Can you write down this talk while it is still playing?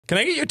Can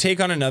I get your take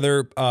on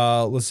another,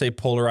 let's say,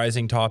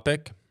 polarizing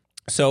topic?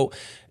 So,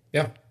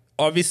 Yeah.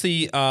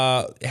 obviously,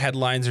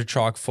 headlines are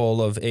chock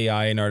full of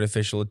AI and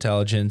artificial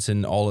intelligence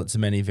and all its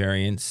many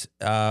variants.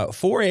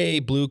 For a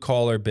blue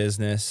collar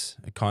business,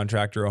 a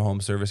contractor, a home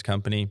service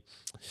company,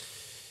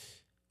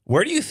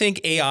 where do you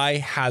think AI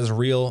has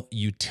real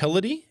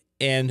utility,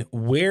 and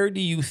where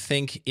do you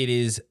think it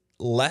is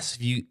less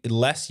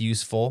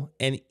useful,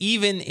 and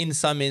even in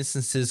some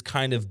instances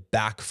kind of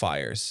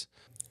backfires?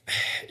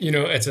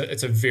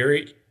 It's a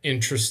very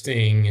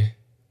interesting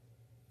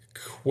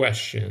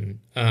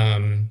question.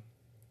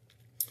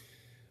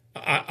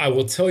 I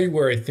will tell you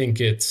where I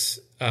think it's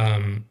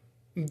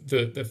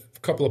the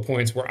couple of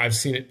points where I've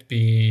seen it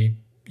be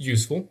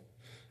useful,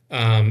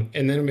 and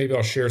then maybe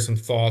I'll share some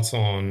thoughts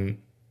on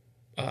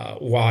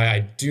why I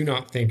do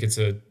not think it's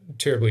a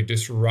terribly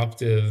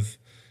disruptive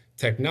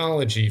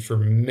technology for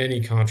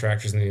many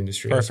contractors in the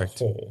industry Perfect.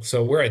 as a whole.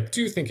 So where I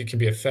do think it can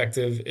be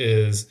effective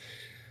is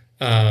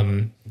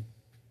kind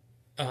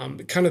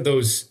of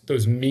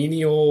those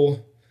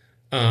menial,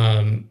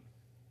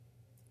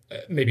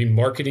 maybe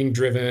marketing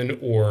driven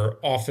or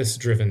office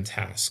driven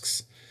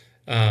tasks.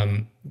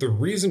 The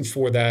reason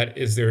for that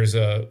is there's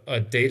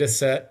a data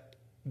set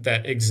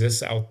that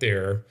exists out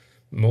there,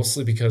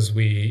 mostly because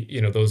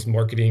those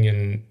marketing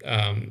and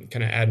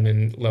kind of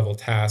admin level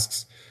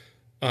tasks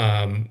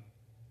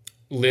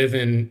live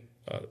in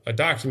a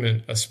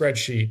document, a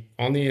spreadsheet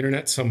on the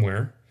internet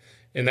somewhere,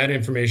 and that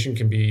information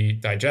can be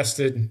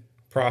digested,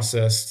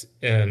 processed,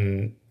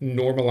 and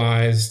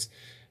normalized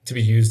to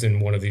be used in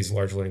one of these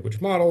large language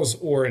models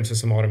or into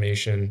some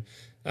automation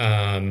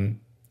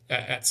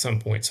at some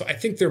point. So I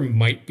think there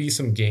might be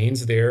some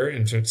gains there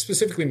in terms,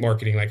 specifically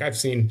marketing. Like I was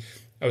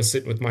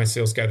sitting with my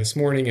sales guy this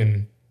morning,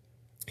 and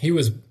he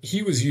was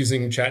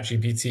using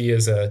ChatGPT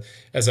as a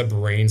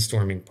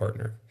brainstorming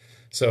partner.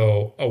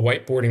 So a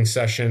whiteboarding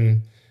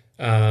session,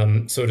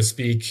 so to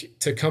speak,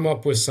 to come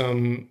up with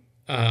some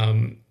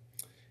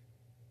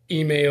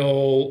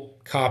email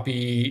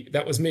copy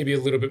that was maybe a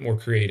little bit more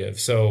creative.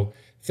 So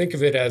think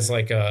of it as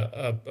like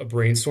a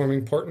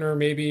brainstorming partner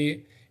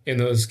maybe in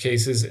those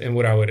cases. And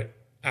what I would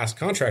ask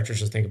contractors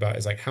to think about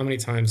is like, how many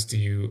times do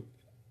you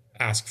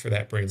ask for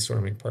that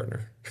brainstorming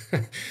partner?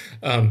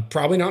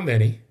 Probably not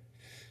many.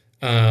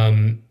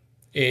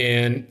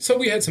 And so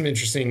we had some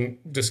interesting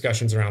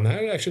discussions around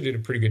that. It actually did a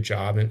pretty good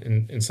job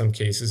in some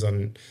cases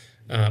on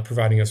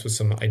providing us with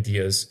some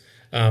ideas.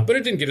 But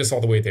it didn't get us all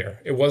the way there.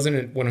 It wasn't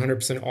a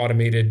 100%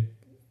 automated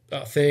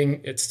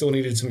thing. It still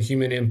needed some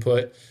human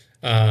input.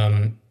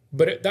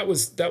 But that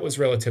was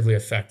relatively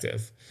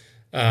effective.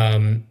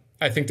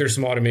 I think there's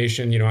some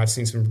automation. I've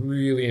seen some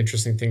really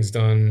interesting things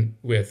done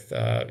with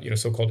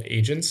so-called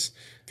agents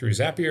through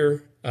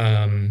Zapier.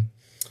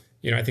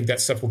 I think that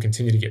stuff will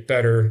continue to get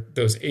better.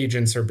 Those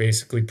agents are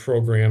basically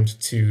programmed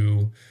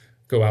to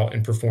go out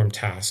and perform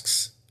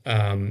tasks.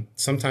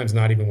 Sometimes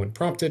not even when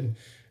prompted.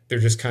 They're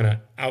just kind of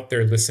out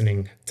there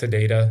listening to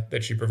data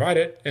that you provide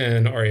it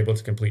and are able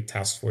to complete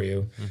tasks for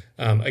you.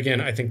 Again,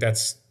 I think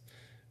that's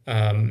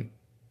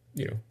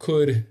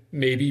could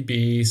maybe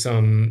be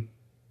some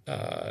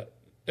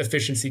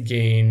efficiency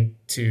gain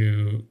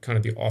to kind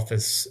of the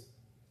office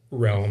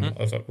realm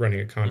of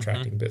running a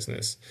contracting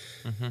business.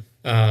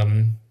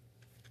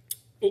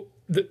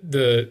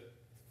 The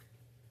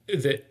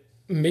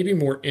maybe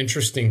more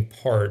interesting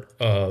part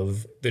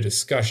of the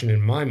discussion in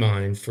my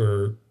mind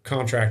for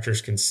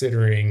contractors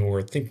considering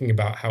or thinking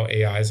about how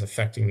AI is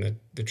affecting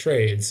the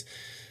trades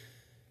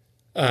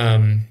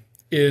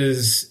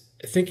is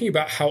thinking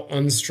about how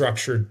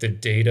unstructured the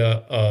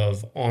data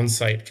of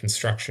on-site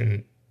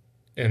construction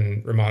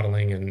and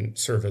remodeling and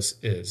service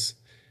is.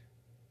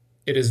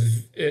 It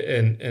is,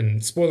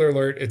 and spoiler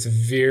alert, it's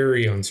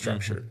very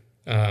unstructured,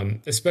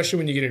 especially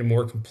when you get into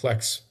more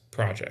complex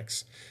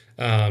projects.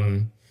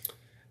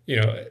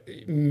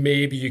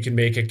 Maybe you can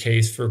make a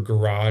case for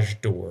garage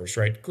doors,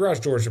 right? Garage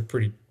doors are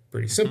pretty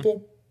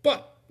simple,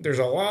 but there's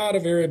a lot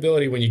of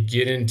variability when you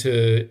get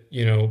into,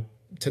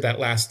 to that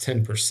last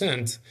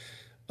 10%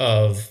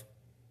 of,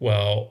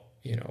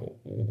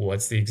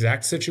 what's the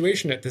exact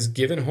situation at this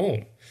given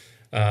home?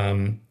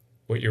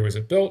 What year was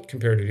it built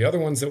compared to the other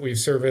ones that we've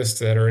serviced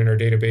that are in our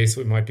database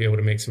that we might be able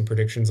to make some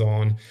predictions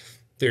on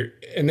there.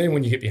 And then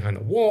when you get behind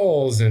the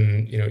walls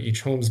and,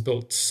 each home's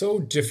built so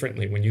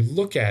differently, when you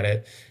look at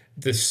it,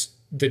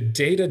 the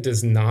data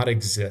does not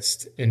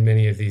exist in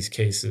many of these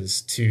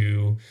cases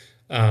to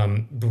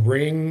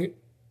bring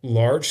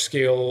large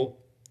scale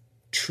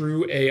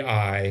true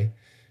AI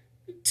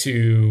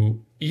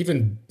to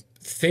even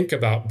think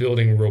about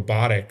building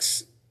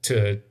robotics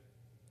to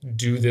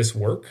do this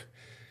work.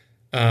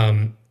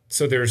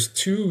 So there's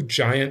two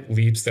giant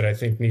leaps that I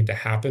think need to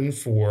happen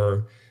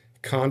for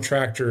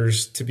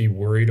contractors to be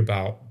worried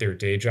about their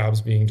day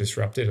jobs being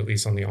disrupted, at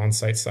least on the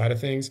on-site side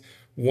of things.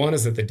 One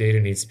is that the data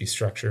needs to be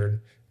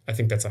structured. I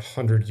think that's a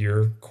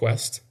 100-year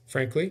quest,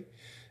 frankly.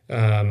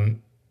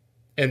 And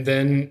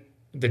then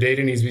the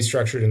data needs to be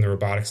structured and the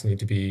robotics need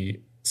to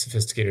be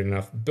sophisticated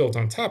enough, built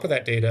on top of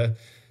that data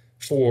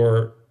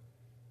for,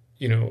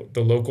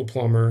 the local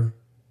plumber,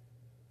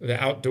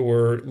 the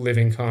outdoor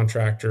living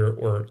contractor,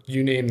 or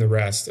you name the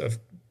rest of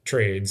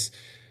trades,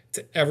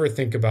 to ever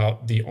think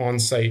about the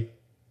on-site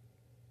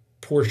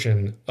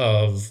portion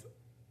of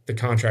the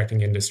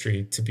contracting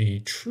industry to be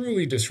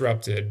truly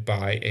disrupted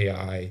by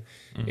AI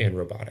and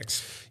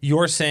robotics.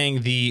 You're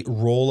saying the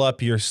roll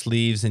up your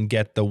sleeves and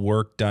get the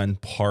work done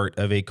part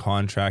of a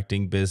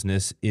contracting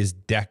business is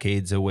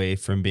decades away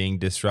from being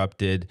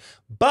disrupted,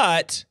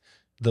 but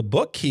the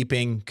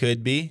bookkeeping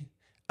could be.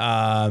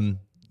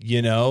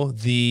 You know,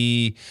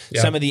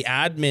 some of the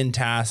admin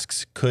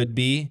tasks could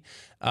be,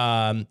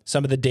 some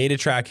of the data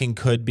tracking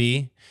could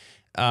be,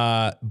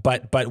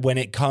 but when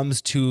it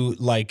comes to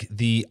like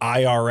the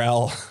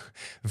IRL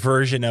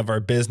version of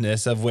our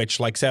business, of which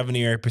like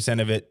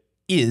 70% of it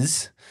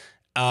is,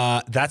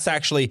 that's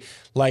actually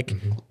like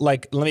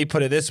let me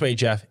put it this way,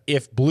 Jeff.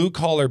 If blue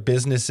collar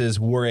businesses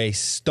were a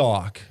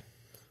stock,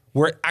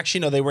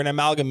 they were an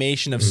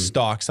amalgamation of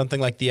stocks, something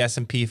like the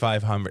S&P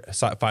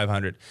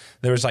 500.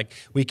 There was like,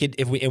 we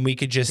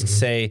could just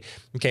say,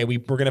 okay, we're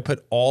going to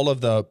put all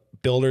of the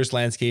builders,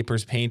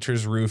 landscapers,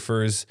 painters,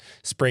 roofers,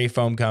 spray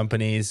foam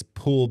companies,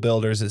 pool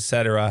builders,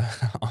 etc.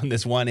 on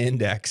this one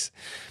index.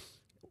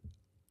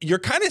 You're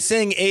kind of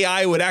saying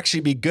AI would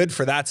actually be good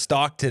for that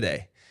stock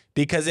today,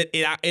 because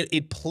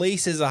it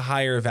places a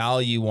higher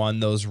value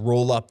on those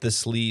roll up the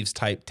sleeves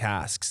type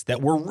tasks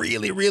that we're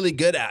really, really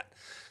good at.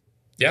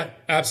 Yeah,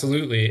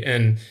 absolutely.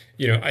 And,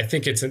 you know, I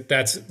think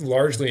that's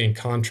largely in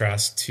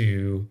contrast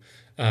to,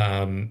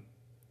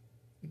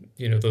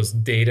 you know, those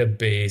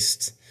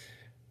data-based,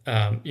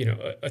 you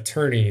know,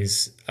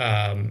 attorneys.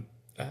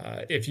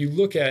 If you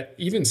look at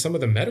even some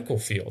of the medical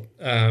field,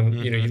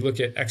 you know, you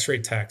look at x-ray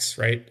techs,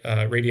 right?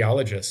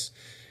 Radiologists,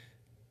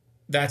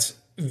 that's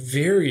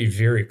very,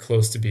 very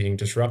close to being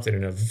disrupted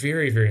in a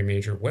very, very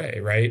major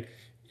way, right?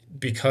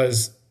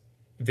 Because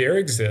there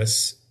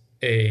exists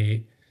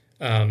a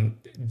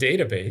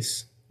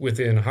database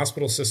within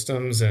hospital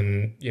systems,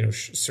 and you know,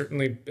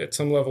 certainly at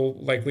some level,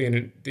 likely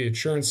in the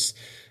insurance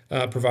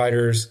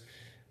providers,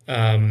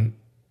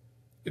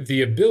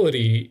 the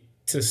ability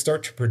to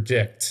start to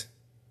predict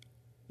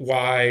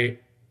why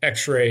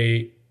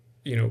X-ray,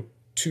 you know,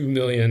 2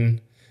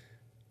 million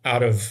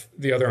out of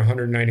the other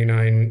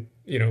 199,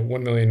 you know,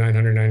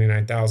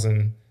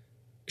 1,999,000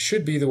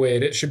 should be the way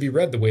it should be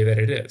read the way that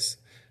it is.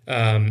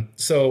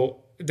 So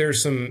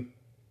there's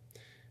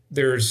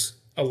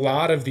a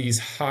lot of these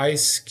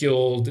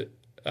high-skilled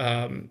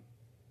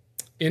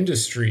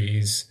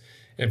industries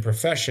and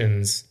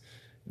professions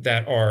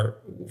that are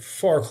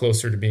far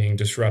closer to being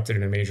disrupted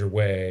in a major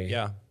way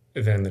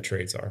than the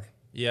trades are.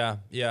 Yeah.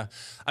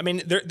 I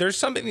mean, there's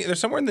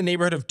somewhere in the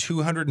neighborhood of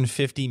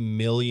 250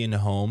 million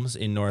homes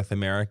in North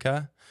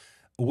America.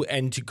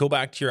 And to go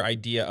back to your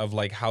idea of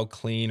like how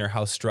clean or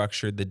how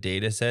structured the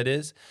data set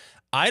is,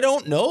 I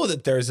don't know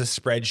that there's a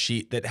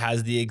spreadsheet that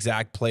has the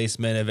exact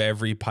placement of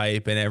every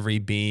pipe and every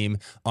beam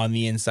on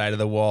the inside of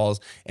the walls,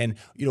 and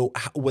you know,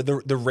 with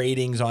the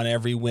ratings on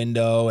every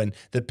window and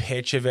the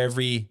pitch of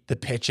every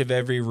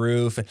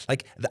roof.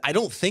 Like, I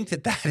don't think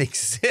that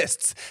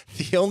exists.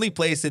 The only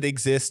place it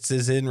exists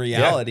is in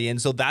reality,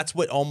 and so that's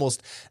what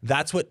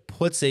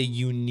puts a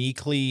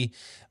unique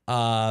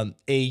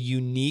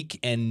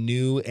and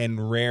new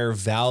and rare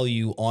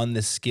value on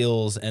the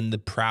skills and the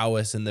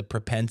prowess and the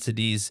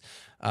propensities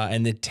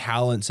and the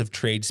talents of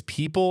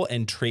tradespeople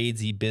and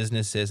tradesy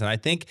businesses. And I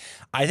think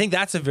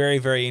that's a very,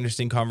 very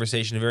interesting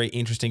conversation, a very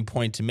interesting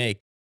point to make.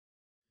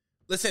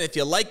 Listen, if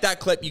you like that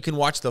clip, you can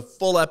watch the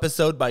full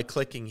episode by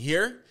clicking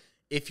here.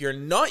 If you're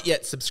not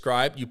yet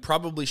subscribed, you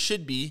probably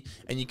should be,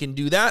 and you can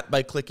do that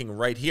by clicking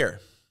right here.